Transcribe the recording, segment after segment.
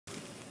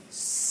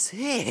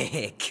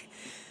sick.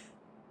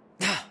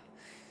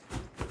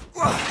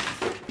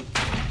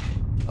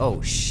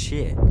 Oh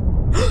shit.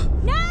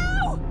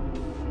 No!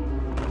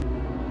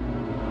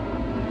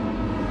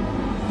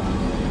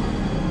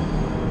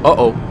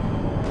 Uh-oh.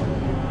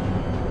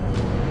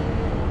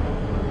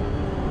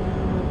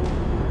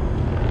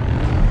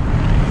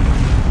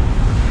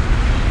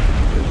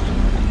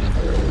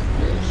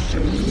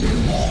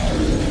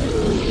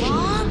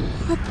 Mom?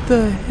 What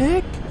the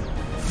heck?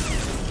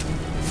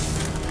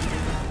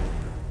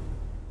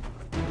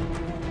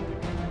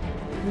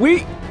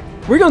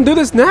 We're gonna do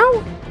this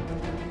now?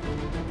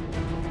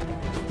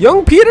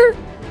 Young Peter?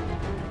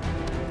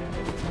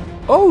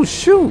 Oh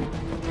shoot.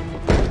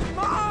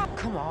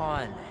 Come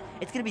on.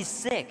 It's gonna be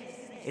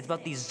sick. It's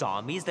about these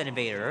zombies that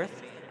invade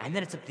Earth, and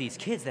then it's up to these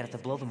kids that have to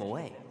blow them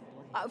away.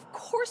 Of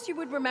course you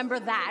would remember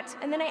that.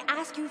 And then I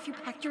ask you if you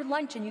packed your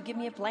lunch and you give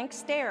me a blank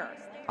stare.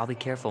 I'll be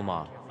careful,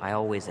 Mom. I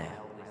always am.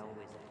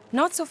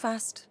 Not so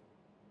fast.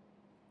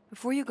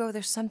 Before you go,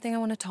 there's something I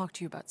want to talk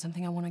to you about,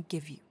 something I want to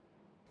give you.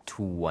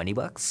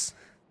 $20?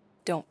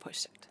 Don't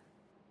push it.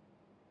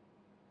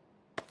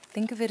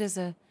 Think of it as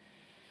a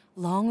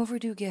long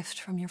overdue gift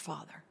from your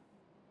father.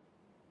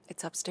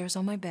 It's upstairs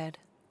on my bed.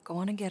 Go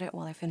on and get it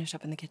while I finish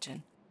up in the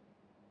kitchen.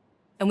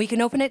 And we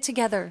can open it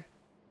together.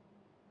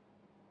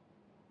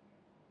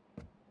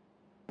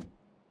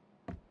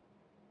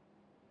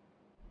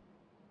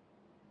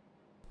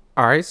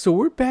 Alright, so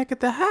we're back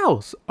at the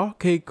house.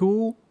 Okay,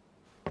 cool.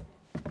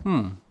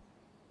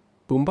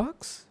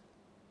 Boombox?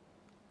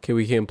 Okay,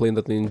 we can't play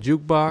nothing in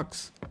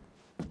jukebox.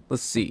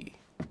 Let's see.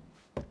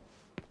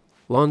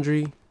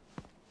 Laundry.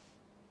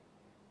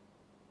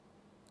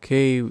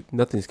 Okay,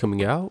 nothing's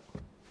coming out.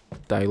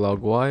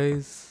 Dialogue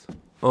wise.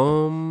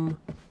 Do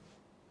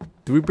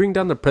we bring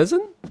down the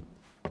present?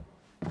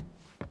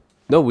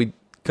 No, we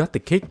got the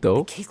cake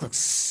though. The cake looks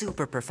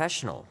super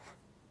professional.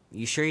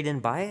 You sure you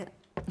didn't buy it?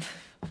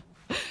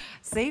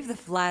 Save the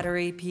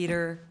flattery,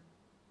 Peter.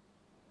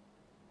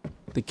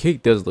 The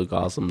cake does look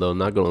awesome though,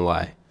 not gonna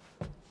lie.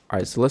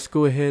 Alright, so let's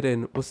go ahead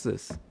and what's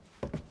this?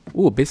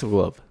 Ooh, a baseball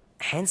glove.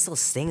 Hand still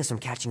stings from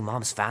catching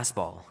Mom's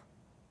fastball.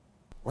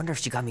 Wonder if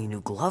she got me a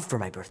new glove for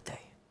my birthday.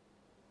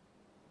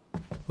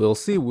 We'll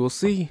see, we'll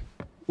see.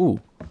 Ooh,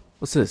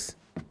 what's this?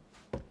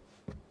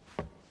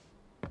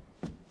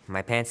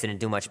 My pants didn't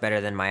do much better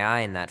than my eye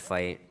in that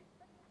fight.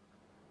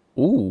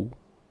 Ooh.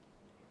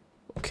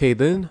 Okay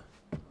then.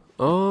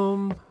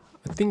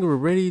 I think we're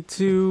ready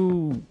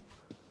to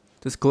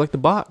just collect the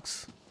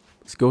box.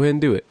 Let's go ahead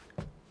and do it.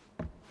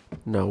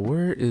 Now,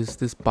 where is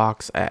this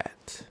box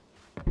at?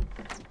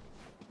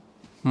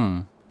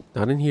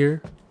 Not in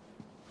here.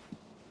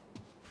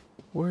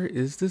 Where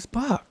is this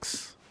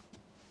box?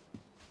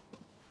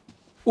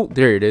 Oh,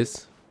 there it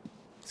is.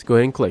 Let's go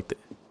ahead and collect it.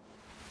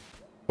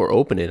 Or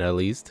open it at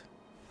least.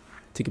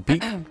 Take a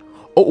peek.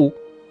 Oh.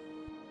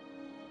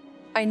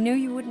 I knew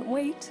you wouldn't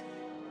wait.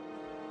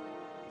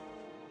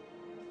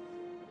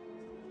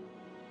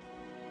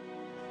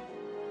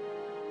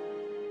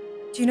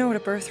 Do you know what a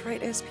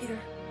birthright is, Peter?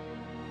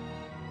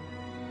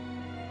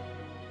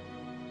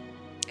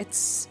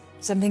 It's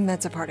something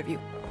that's a part of you.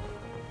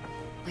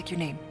 Like your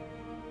name.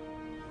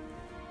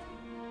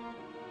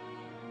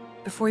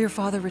 Before your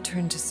father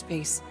returned to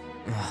space.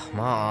 Ugh,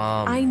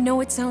 Mom. I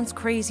know it sounds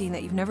crazy and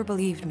that you've never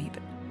believed me,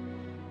 but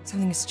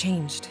something has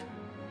changed.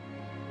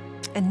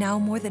 And now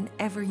more than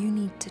ever, you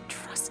need to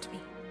trust me.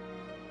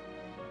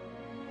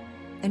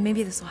 And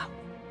maybe this will help.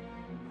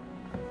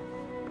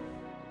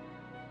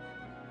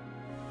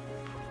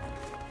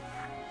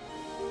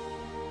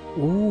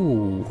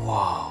 Ooh.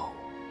 Whoa.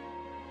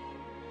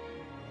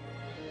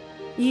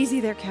 Easy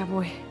there,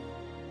 cowboy.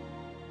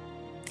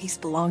 These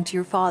belong to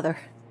your father.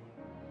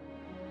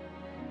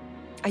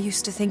 I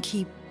used to think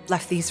he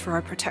left these for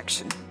our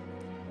protection.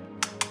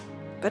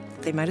 But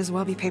they might as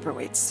well be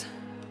paperweights.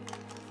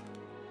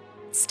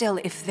 Still,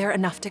 if they're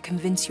enough to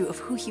convince you of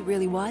who he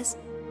really was,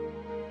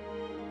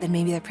 then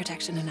maybe they're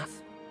protection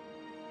enough.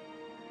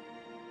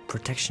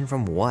 Protection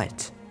from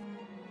what?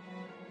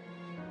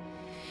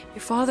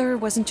 Your father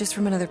wasn't just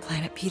from another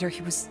planet, Peter.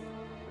 He was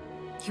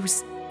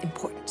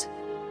important.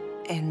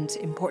 And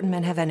important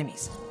men have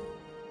enemies.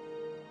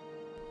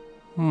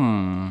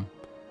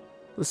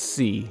 Let's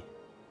see.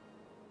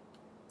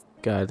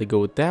 Got to go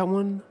with that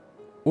one,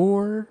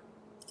 or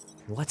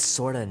What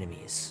sort of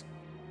enemies?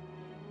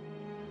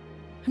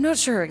 I'm not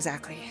sure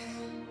exactly.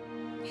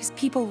 His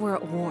people were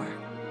at war.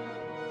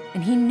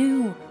 And he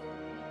knew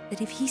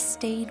that if he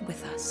stayed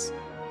with us,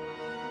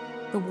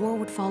 the war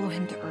would follow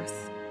him to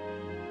Earth.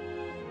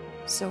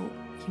 So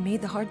he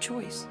made the hard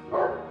choice.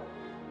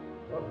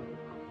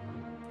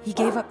 He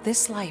gave up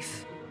this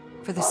life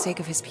for the sake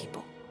of his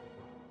people.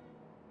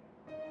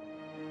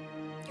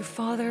 Your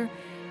father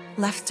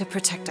left to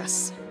protect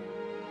us.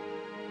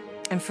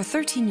 And for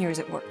 13 years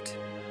it worked.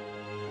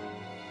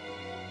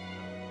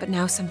 But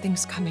now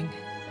something's coming.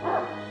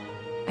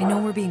 I know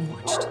we're being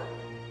watched.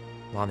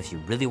 Mom, if you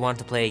really wanted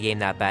to play a game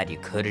that bad, you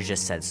could have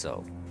just said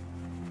so.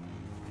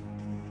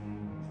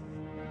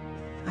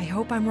 I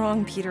hope I'm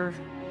wrong, Peter.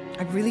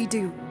 I really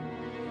do.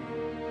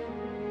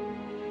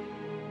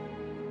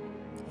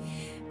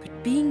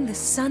 Being the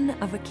son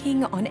of a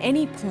king on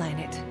any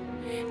planet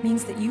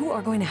means that you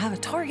are going to have a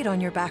target on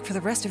your back for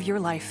the rest of your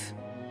life.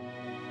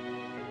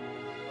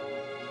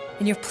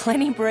 And you're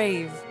plenty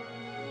brave,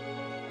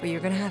 but you're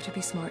gonna have to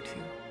be smart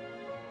too.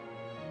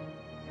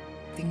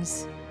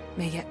 Things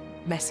may get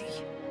messy.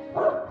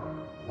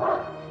 I'm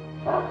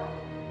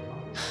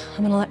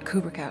gonna let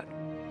Kubrick out.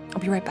 I'll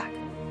be right back.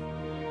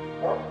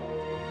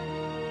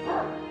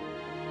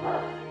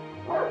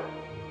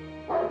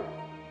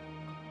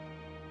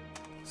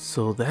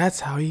 So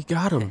that's how he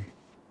got him.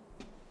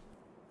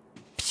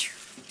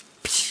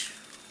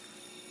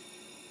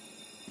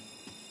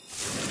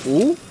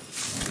 Ooh.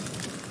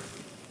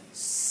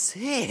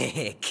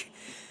 Sick.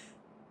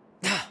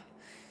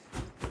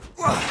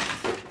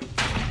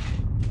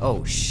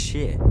 Oh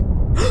shit.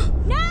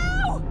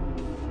 No!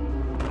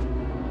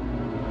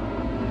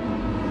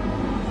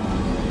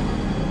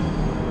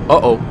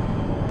 Uh-oh.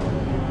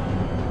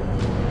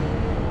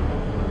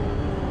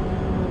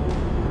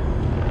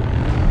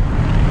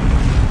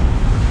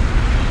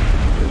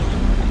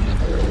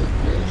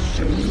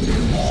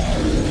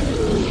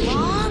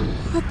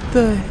 What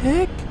the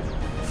heck?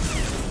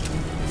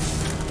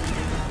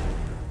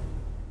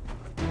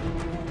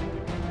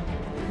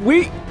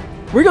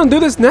 We're gonna do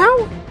this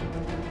now?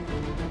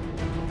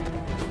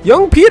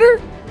 Young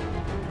Peter?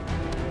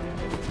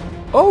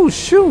 Oh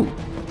shoot.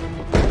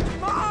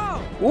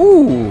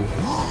 Ooh.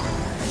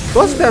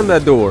 Bust down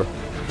that door.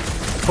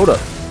 Hold up.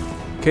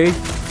 Okay. I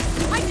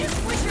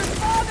just wish your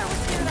father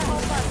was here to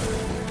help us.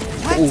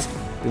 What? Ooh.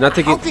 You're not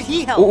taking. How could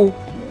he help? Ooh.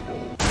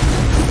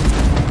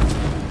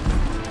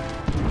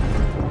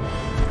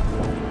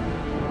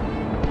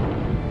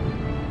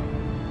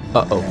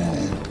 Uh-oh.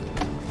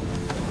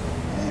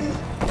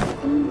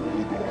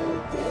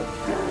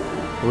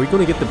 Are we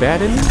gonna get the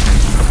bad ending?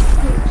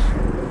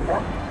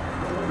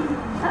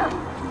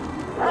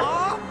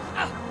 Mom!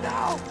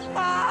 No!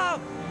 Mom!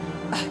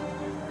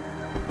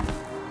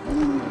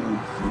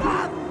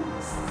 Mom!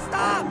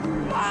 Stop!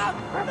 Mom!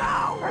 No!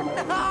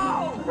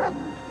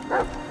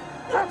 No!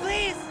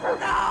 Please!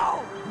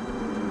 No!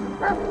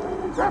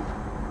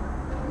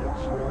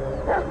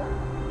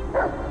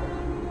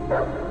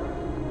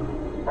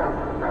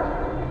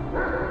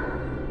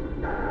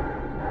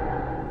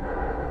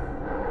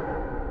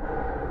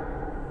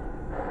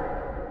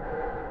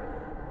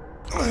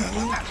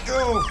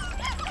 Go!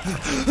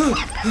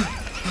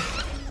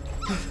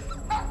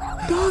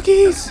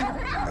 Doggies!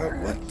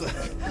 What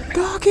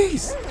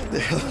Doggies! the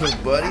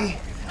hell, buddy?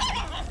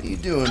 What are you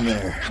doing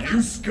there?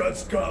 You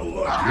scuts got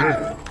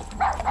lucky.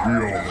 We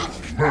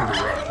almost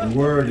murdered. The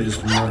word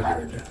is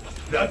murdered.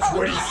 That's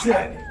what he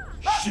said.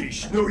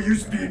 Sheesh, no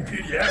use being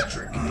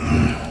pediatric.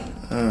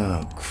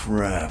 Oh,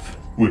 crap.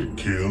 Would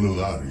kill a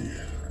lot of you,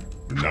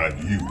 but not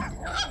you.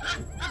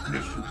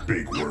 Mr.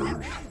 Big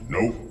Words.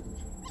 Nope.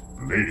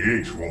 Lady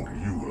H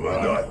wanted you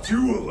alive. Not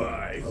too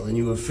alive. Well, then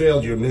you have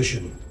failed your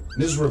mission.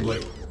 Miserably.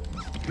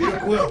 Peter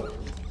Quill.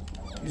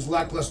 These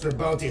lackluster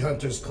bounty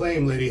hunters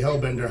claim Lady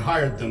Hellbender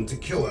hired them to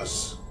kill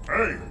us.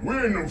 Hey,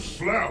 we're no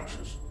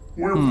slouches.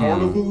 We're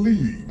part of the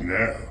League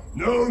now.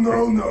 No.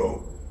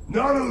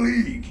 Not a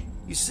League.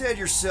 You said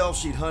yourself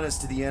she'd hunt us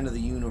to the end of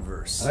the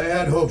universe. I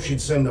had hoped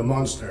she'd send a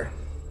monster.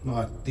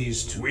 Not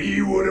these two.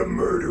 We would have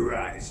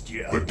murderized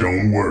you. But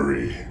don't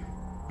worry.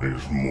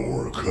 There's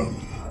more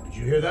coming. Did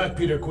you hear that,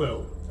 Peter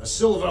Quill? A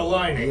silver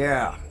lining.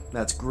 Yeah,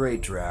 that's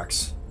great,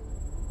 Drax.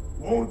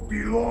 Won't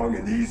be long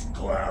in these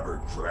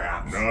clabber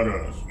traps. Not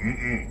us.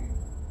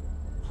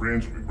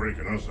 Friends will be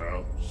breaking us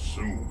out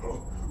soon.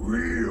 Oh,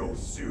 real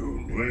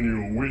soon. Then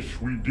you'll wish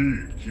we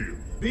did kill you.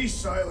 Be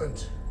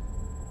silent.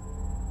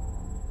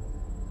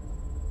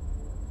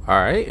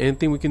 Alright,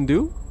 anything we can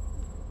do?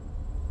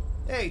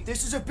 Hey,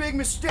 this is a big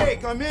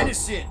mistake. I'm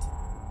innocent.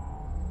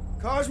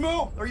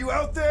 Cosmo, are you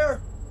out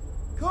there?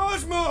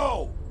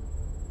 Cosmo!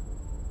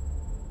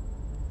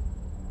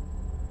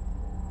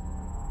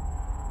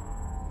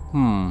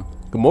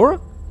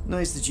 Gamora?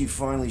 Nice that you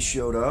finally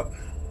showed up.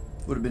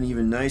 Would have been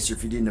even nicer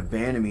if you didn't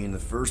abandon me in the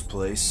first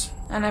place.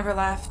 I never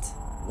left.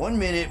 1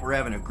 minute, we're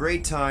having a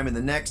great time, and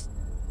the next...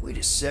 Wait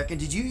a second,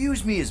 did you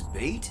use me as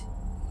bait?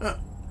 Huh.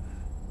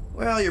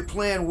 Well, your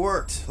plan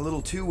worked. A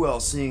little too well,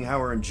 seeing how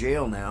we're in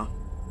jail now.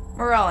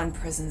 We're all in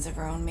prisons of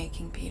our own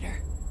making,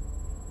 Peter.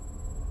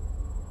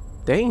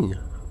 Dang.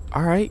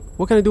 Alright,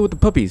 what can I do with the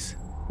puppies?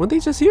 Weren't they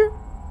just here?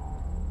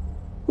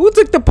 Who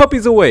took the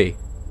puppies away?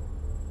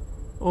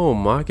 Oh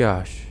my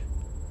gosh.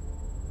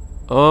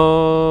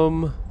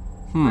 Lady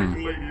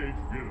H,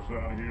 get us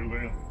out of here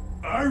then.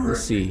 I reckon.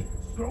 Let's see.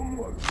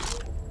 Someone.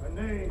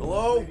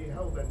 Hello? Lady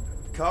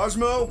Hellbender.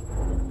 Cosmo?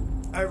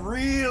 I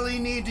really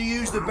need to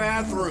use the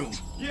bathroom.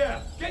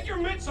 Yeah, get your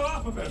mitts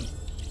off of him.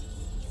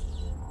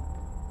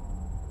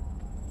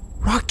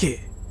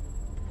 Rocket!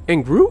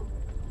 And Groot?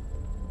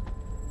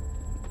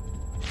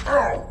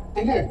 Ow!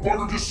 The little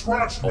bugger just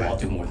scratched me. Oh, I'll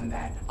do more than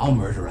that. I'll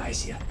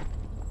murderize you.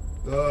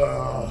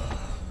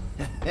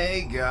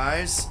 Hey,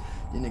 guys.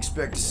 Didn't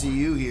expect to see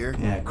you here.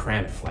 Yeah,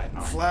 cram it,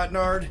 Flatnard.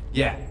 Flatnard?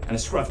 Yeah, and a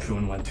scruff crew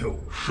in one too.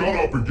 Shut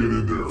up and get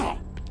in there.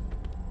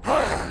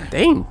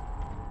 Dang.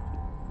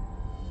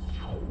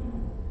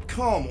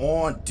 come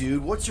on,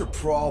 dude. What's your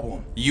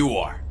problem? You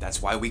are.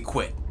 That's why we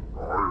quit.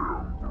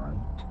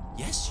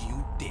 Yes,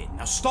 you did.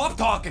 Now stop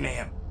talking to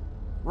him.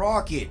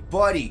 Rocket,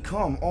 buddy,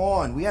 come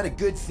on. We had a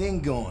good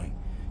thing going.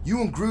 You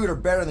and Groot are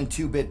better than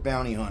 2-bit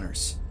bounty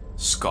hunters.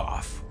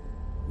 Scoff.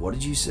 What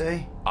did you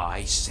say?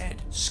 I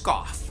said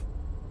scoff.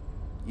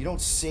 You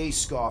don't say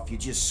scoff, you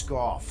just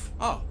scoff.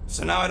 Oh,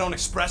 so now I don't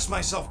express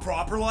myself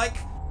proper like?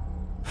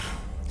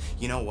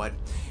 You know what?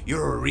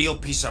 You're a real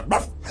piece of...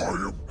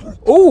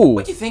 Oh!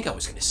 What do you think I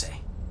was gonna say?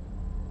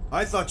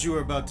 I thought you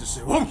were about to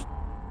say, woof!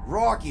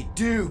 Rocket,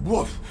 dude,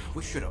 woof.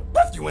 We should have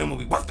woofed you in when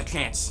we woofed the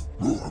chance.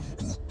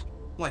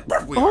 Like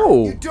we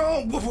Oh! You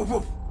don't, woof, woof,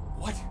 woof.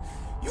 What?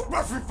 You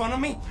rough in front of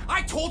me?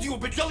 I told you a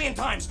bajillion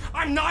times,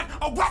 I'm not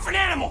a roughing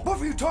animal!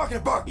 What are you talking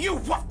about? You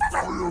woof!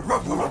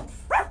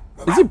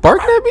 Is he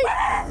barking at me?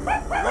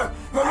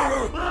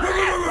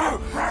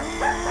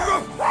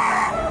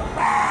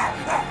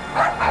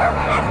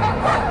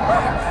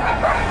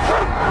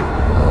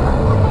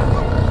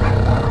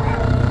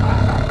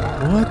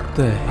 What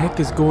the heck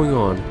is going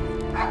on?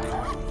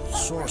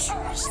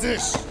 Sorceress,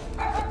 this!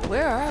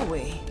 Where are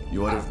we?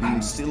 You have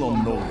been still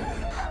on nowhere.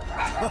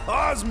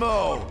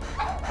 Osmo!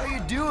 How you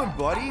doing,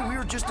 buddy? We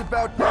were just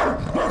about...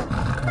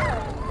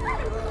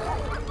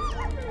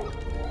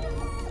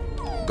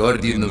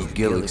 Guardian of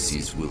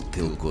Galaxies will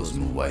tell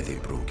Cosmo why they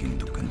broke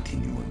into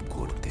Continuum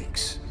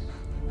Cortex.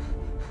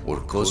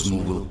 Or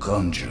Cosmo will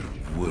conjure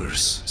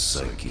worse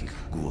psychic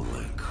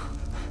gulag.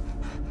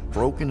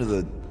 Broke into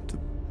the...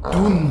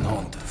 Do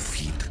not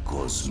feed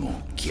Cosmo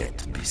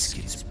cat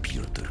biscuits,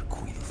 Peter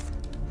Quill.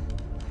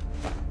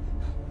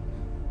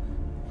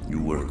 You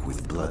work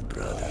with Blood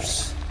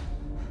Brothers.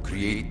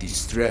 Create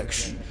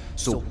distraction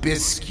so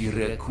pesky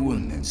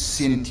raccoon and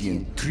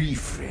sentient tree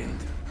friend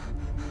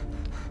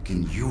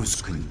can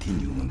use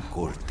Continuum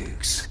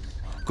Cortex.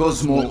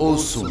 Cosmo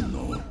also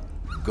know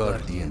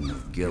Guardian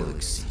of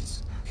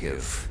Galaxies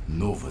have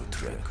Nova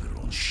Tracker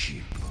on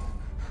ship.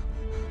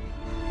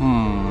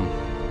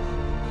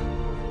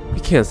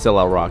 You can't sell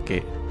out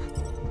Rocket.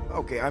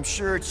 Okay, I'm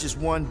sure it's just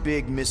one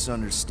big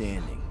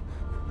misunderstanding.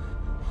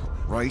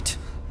 Right?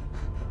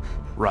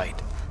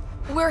 Right.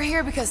 We're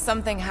here because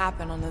something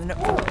happened on the...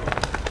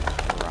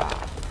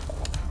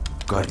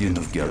 Guardian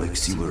of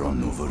Galaxy were on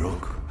Nova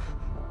Rock.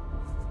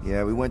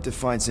 Yeah, we went to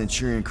find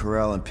Centurion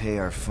Corral and pay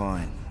our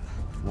fine.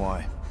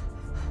 Why?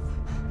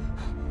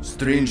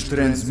 Strange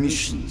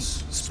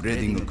transmissions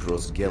spreading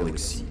across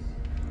galaxy,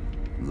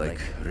 like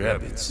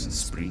rabbits in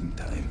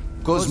springtime.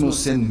 Cosmo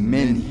sent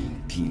many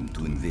team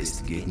to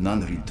investigate,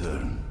 none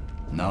return.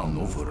 Now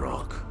Nova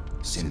Rock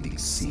sending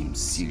same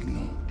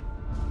signal.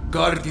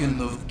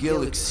 Guardian of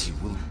Galaxy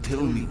will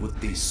tell me what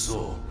they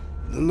saw.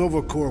 The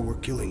Nova Corps were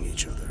killing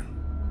each other.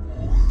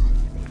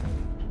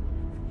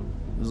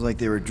 It was like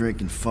they were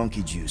drinking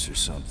funky juice or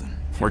something.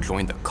 Or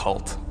joined the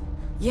cult.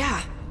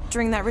 Yeah,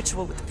 during that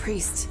ritual with the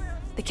priest.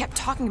 They kept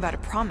talking about a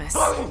promise.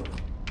 Right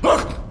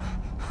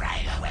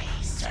away,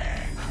 sir.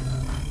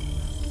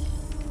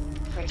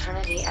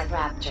 Fraternity of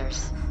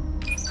Raptors.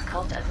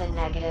 Cult of the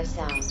Negative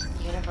Zone.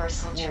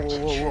 Universal Church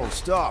of Whoa,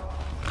 stop!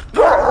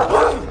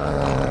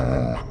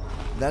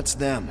 That's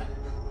them.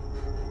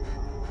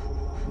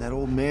 That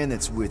old man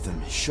that's with them.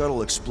 His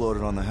shuttle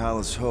exploded on the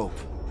Hallis Hope.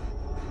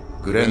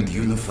 Grand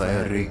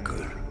Unifier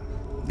Raker,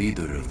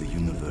 leader of the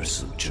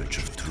Universal Church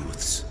of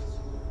Truths.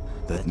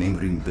 That name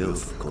ring bell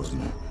for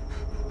Cosmo.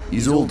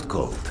 His old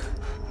cult.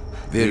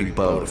 Very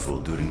powerful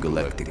during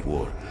Galactic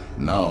War.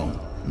 Now,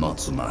 not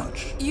so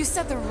much. You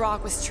said the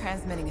rock was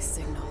transmitting a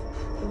signal.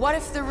 What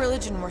if the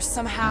religion were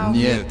somehow...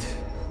 Yet,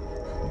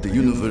 the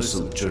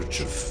Universal Church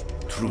of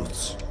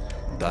Truths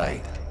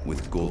died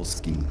with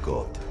Gold-Skinned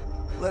God.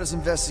 Let us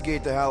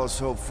investigate the Hallis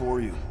Hope for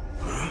you.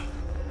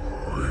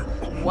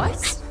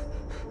 What?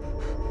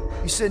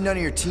 You said none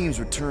of your teams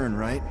returned,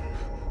 right?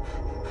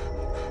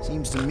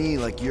 Seems to me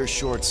like you're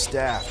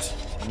short-staffed,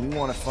 and we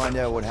want to find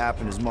out what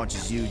happened as much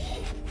as you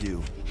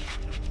do.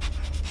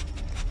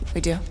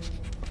 We do?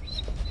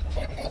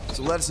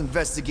 So let us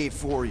investigate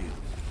for you.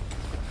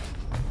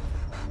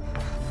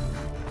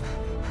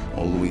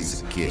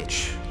 Always a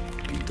catch,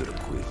 Peter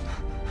Quill.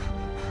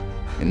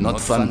 And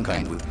not fun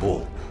kind with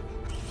ball.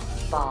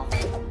 Ball.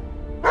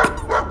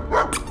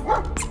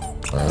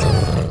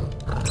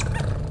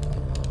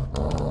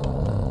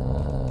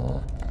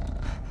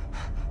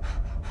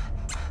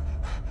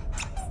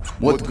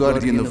 What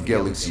Guardian of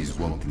Galaxies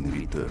want in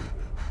return?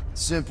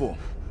 Simple.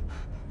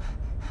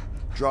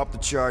 Drop the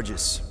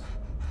charges.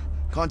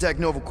 Contact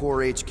Nova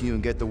Corps HQ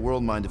and get the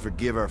World Mind to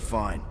forgive our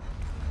fine.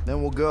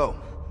 Then we'll go.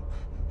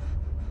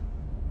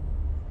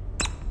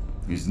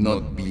 It's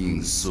not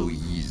being so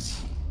easy.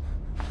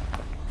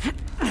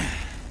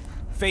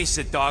 Face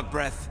it, dog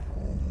breath.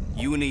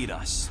 You need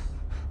us.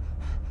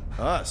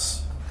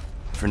 Us?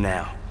 For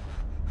now.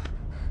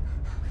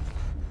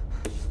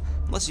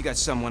 Unless you got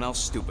someone else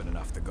stupid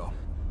enough to go.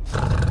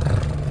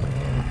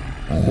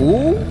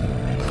 Ooh.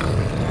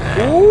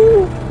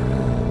 Ooh.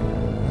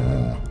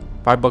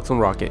 $5 on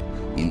Rocket.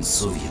 In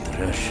Soviet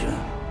Russia,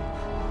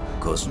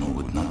 Cosmo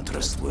would not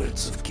trust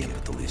words of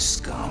capitalist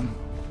scum.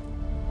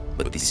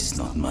 But this is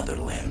not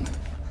Motherland.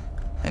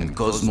 And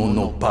Cosmo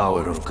no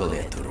power of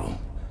collateral.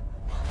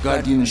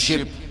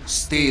 Guardianship,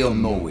 stay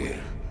on nowhere.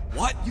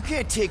 What? You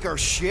can't take our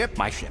ship.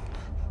 My ship.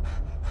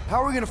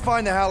 How are we gonna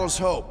find the Hallows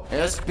Hope?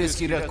 Ask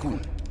Pesky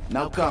Raccoon.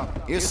 Now come,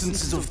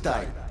 essences of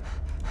time.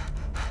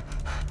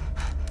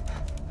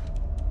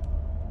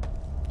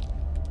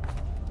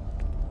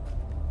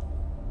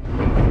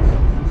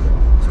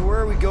 So where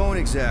are we going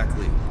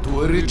exactly?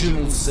 To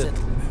original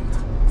settlement.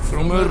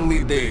 From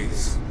early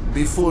days,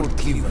 before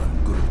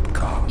Kivan Group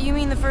come. You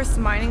mean the first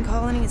mining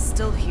colony is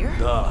still here?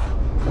 Duh.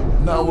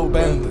 Now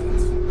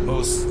abandoned,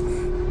 mostly.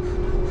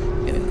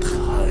 And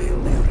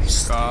highly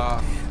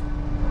restricted.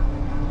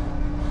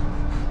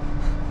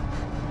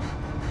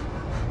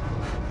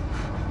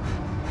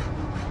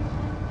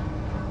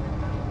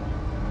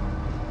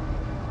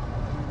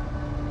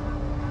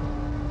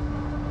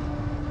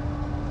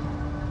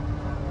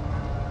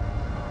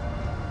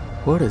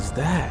 What is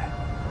that?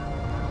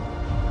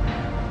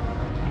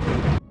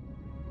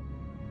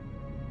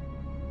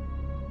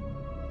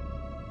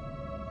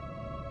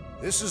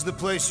 This is the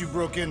place you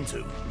broke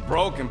into.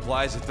 Broke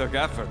implies it took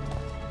effort.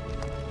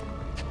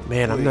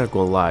 Man, I'm not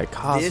gonna lie.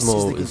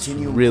 Cosmo is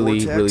continuum really,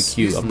 vortex? really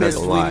cute. I'm not Best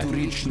gonna way lie. to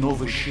reach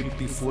Nova ship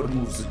before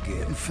moves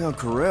again. You found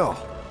Corel.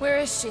 Where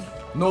is she?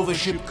 Nova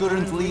ship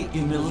currently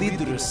in the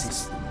Lidra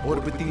system,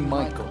 orbiting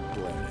Michael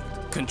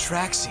planet.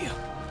 Contraxia.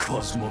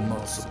 Cosmo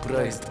not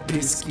surprised.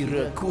 Pesky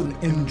Raccoon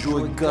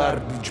enjoy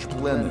garbage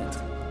planet.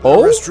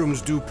 Oh?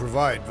 Restrooms do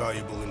provide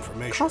valuable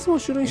information. Cosmo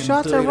shooting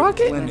shots at Entire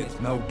Rocket?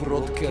 planet now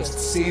broadcast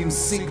same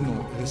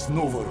signal as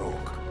Nova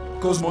Rock.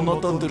 Cosmo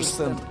not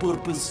understand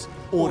purpose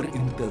or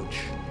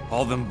intention.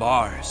 All them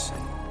bars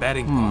and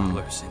betting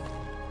parlors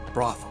and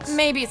brothels.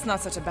 Maybe it's not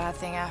such a bad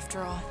thing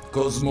after all.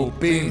 Cosmo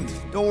pained.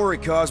 Don't worry,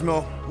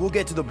 Cosmo. We'll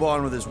get to the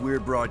bottom of this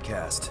weird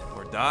broadcast.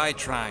 Or die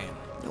trying.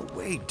 No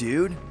way,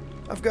 dude.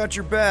 I've got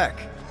your back.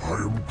 I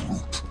am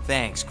Groot.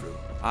 Thanks, Groot.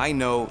 I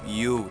know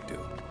you do.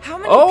 How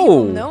many people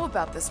Oh. know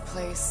about this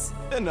place?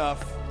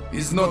 Enough.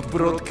 Is not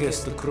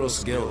broadcast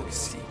across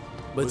galaxy,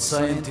 but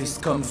scientists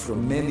come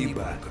from many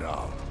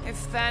backgrounds. If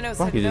Thanos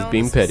Rocket had is known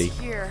being this was petty.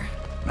 here.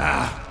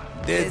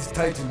 Dead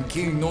Titan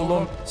King no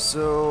longer.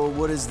 So,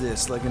 what is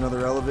this? Like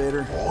another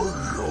elevator?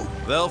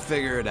 They'll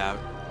figure it out.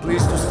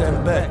 Please to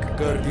stand back,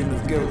 Guardian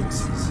of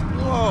Galaxies.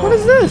 What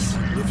is this?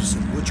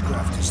 Magnificent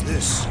witchcraft is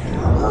this?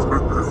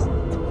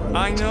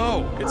 I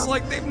know. It's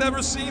like they've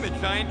never seen a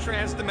giant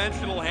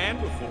trans-dimensional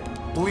hand before.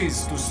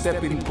 Please to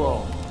step in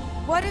palm.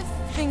 What if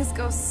things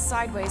go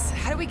sideways?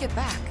 How do we get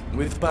back?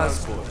 With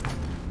passport.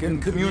 Can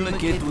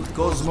communicate with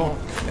Cosmo,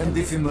 and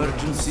if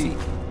emergency,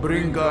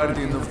 bring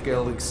Guardian of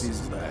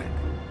Galaxies back.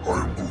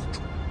 I am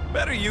Groot.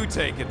 Better you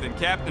take it than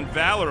Captain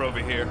Valor over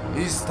here.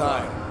 It's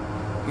time.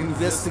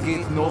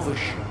 Investigate Nova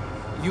ship.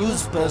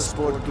 Use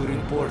passport to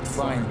report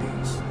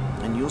findings.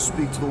 And you'll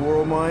speak to the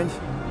world mind?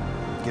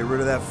 Get rid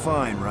of that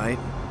fine, right?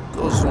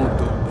 Cosmo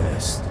do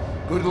best.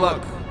 Good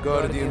luck,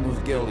 Guardian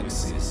of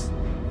Galaxies.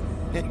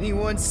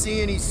 Anyone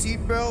see any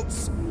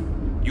seatbelts?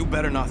 You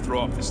better not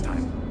throw up this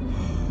time.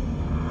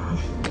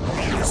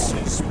 This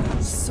is...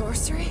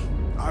 Sorcery?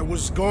 I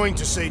was going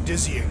to say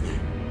dizzying.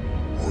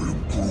 I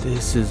am Groot.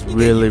 This is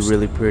really,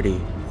 really pretty.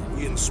 Are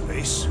we in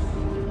space?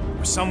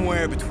 We're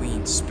somewhere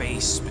between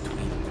space,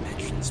 between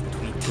dimensions,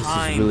 between This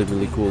time, is really,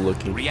 really cool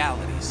looking.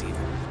 realities even.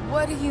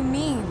 What do you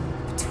mean,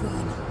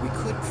 between? We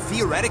could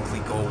theoretically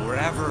go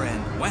wherever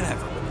and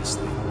whenever with this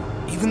thing.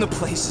 Even the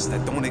places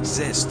that don't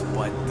exist,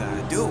 but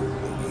do.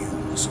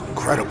 It's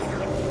incredible.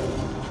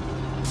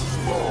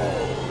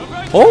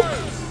 Oh!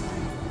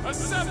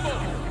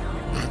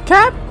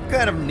 Cap? What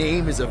kind of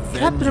name is Avengers?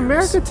 Captain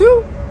America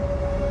too?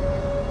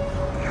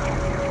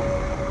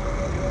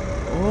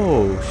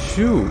 Oh,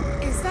 shoot.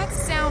 Is that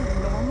sound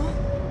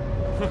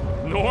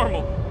normal?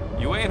 Normal.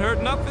 You ain't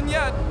heard nothing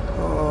yet.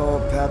 Oh,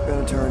 Pat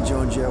Benatar and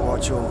Joan Jett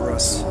watch over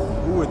us.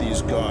 Who are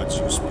these gods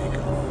you speak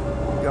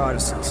of?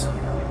 Goddesses.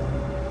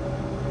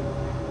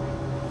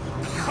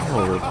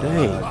 Oh,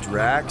 dang.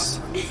 Drax?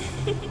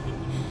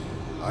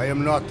 I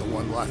am not the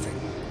one laughing.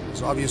 It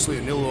is obviously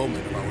an ill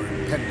omen of our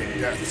impending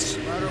deaths.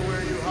 No matter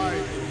where you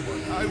hide,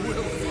 I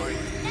will find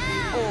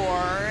you.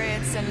 Or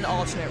it's an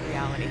alternate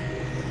reality.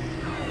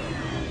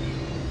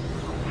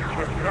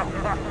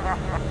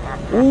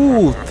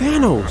 Ooh,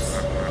 Thanos.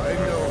 I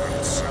know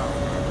that sound.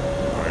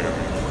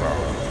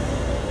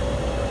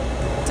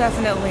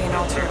 Definitely an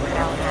alternate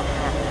reality.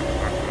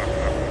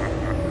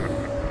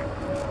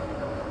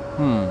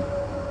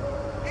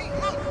 Hey,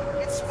 look!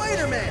 It's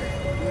Spider-Man!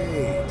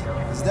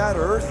 Wait, is that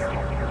Earth?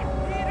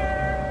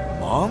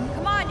 Mom?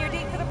 Come on, your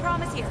date for the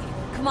prom is here.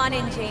 Come on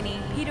in, Janie.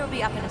 Peter will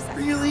be up in a second.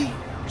 Really?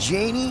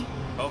 Janie?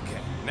 Okay,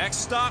 next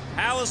stop,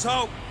 Hallows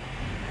Hope.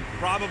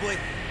 Probably.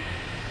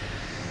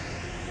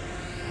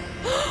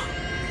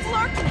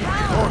 Flark and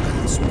Hal!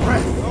 Organ's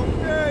breath.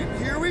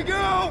 Okay, here we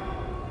go!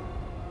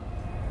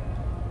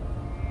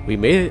 We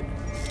made it.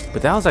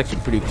 But that was actually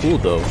pretty cool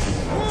though.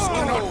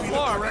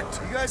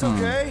 You guys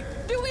okay?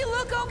 Do we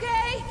look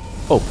okay?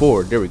 Oh,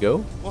 forward. There we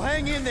go. Well,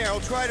 hang in there.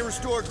 I'll try to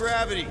restore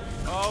gravity.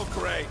 Oh,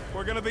 great.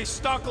 We're gonna be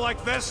stuck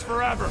like this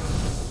forever.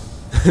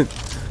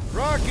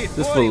 Rocket,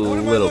 Just buddy, a what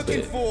am I little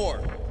looking bit. for?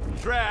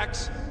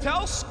 Drax,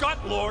 tell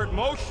Scut Lord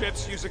most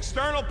ships use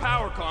external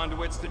power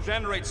conduits to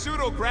generate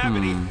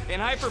pseudo-gravity in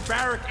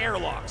hyperbaric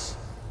airlocks.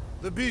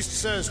 The beast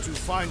says to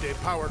find a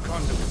power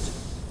conduit.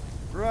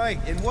 Right,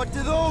 and what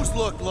do those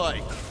look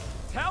like?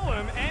 Tell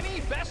him any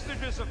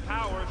vestiges of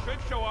power should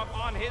show up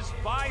on his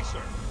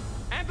visor.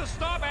 And to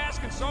stop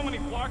asking so many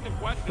flarkin'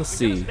 questions Let's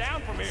and get see. us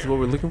down from This is here. what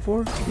we're looking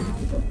for?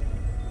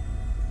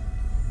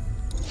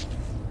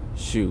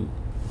 Shoot.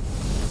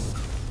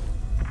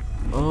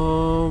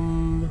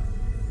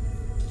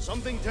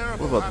 Something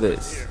terrible What about happened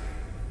this? here.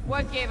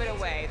 What gave it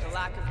away? The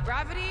lack of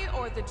gravity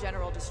or the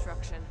general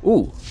destruction?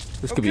 Ooh,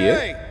 this could be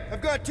it.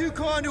 I've got 2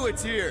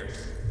 conduits here.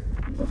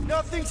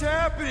 Nothing's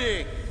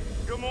happening.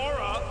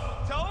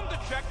 Gamora, tell him to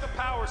check the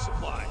power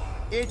supply.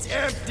 It's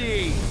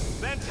empty.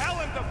 Then tell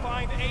him to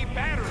find a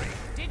battery.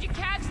 Did you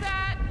catch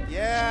that?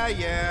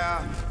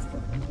 Yeah.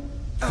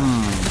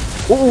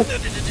 Ooh.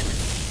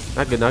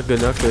 Not good, not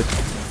good, not good.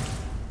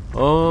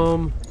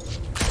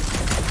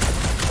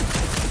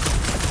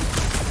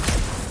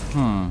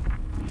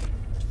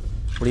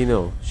 What do you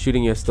know?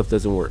 Shooting at stuff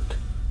doesn't work.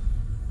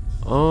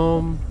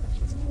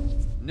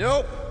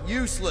 Nope,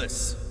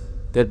 useless.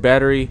 Dead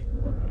battery.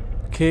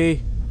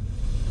 Okay.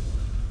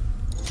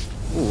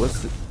 Ooh, what's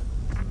the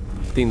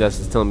thing that's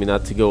just telling me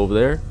not to go over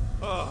there?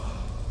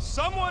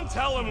 Someone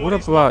tell him What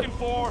he's about looking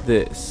for.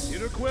 this?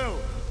 Peter Quill,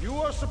 you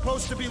are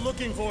supposed to be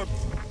looking for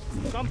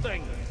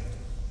something.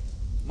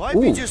 Might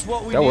Ooh, be just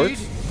what we that need.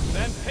 works.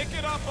 Then pick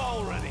it up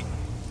already.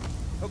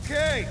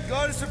 Okay,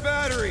 got us a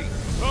battery.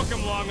 Took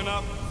him long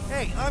enough.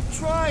 Hey, I'm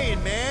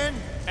trying, man.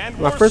 And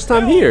My we're first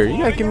time still here. You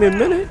gotta floating give me a around.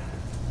 minute.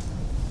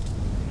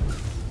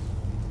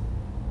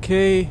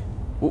 Okay.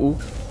 Ooh.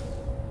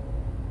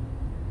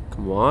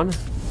 Come on.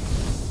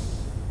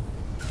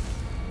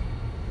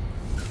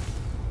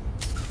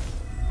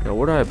 Now,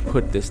 where do I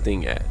put this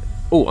thing at?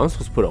 Oh, I'm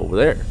supposed to put it over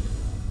there.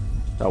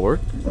 That work?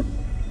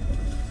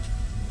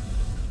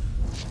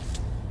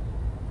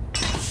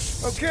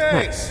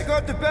 Okay, Nice. I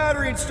got the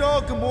battery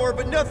installed, Gamora,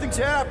 but nothing's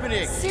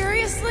happening.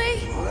 Seriously?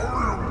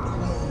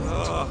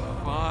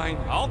 Fine,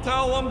 I'll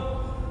tell him.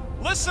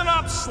 Listen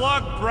up,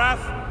 slug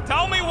breath.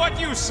 Tell me what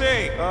you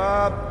see.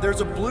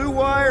 There's a blue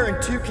wire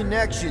and 2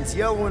 connections,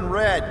 yellow and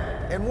red,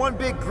 and 1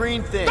 big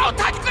green thing. Don't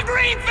touch the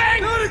green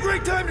thing! Not a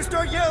great time to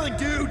start yelling,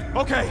 dude.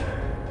 Okay.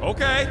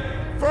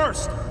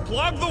 First,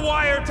 plug the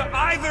wire to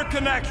either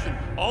connection.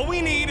 All we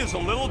need is a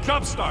little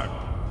jump start.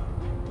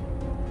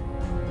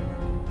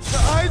 To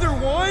either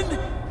one?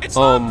 It's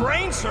not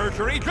brain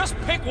surgery, just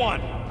pick one.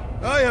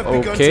 I have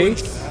begun Okay.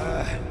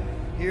 to...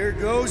 here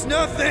goes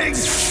nothing.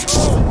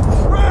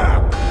 Oh,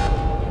 crap!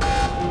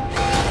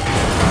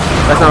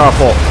 That's not our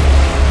fault.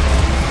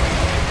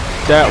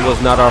 That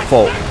was not our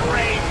fault.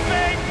 Green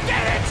thing,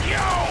 get it,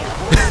 you!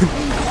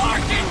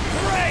 Fucking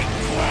great,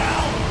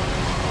 Quill!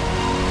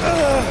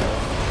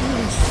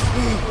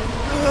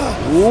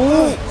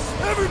 Ooh.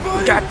 Everybody,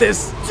 We got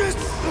this. just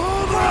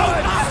hold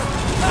on.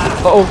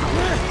 Uh-oh.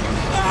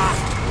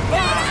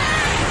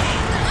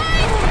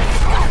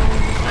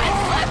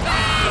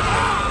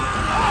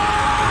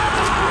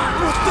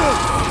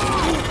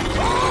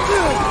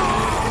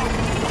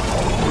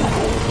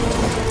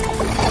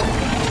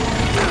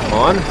 Come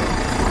on.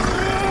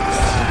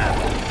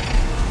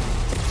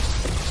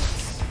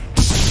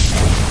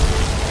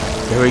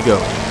 There we go.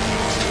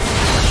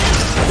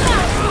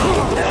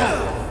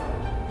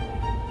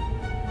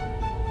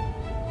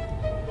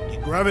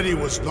 Gravity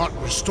was not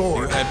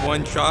restored. You had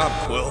one job,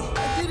 Quill.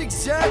 I did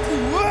exactly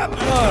what?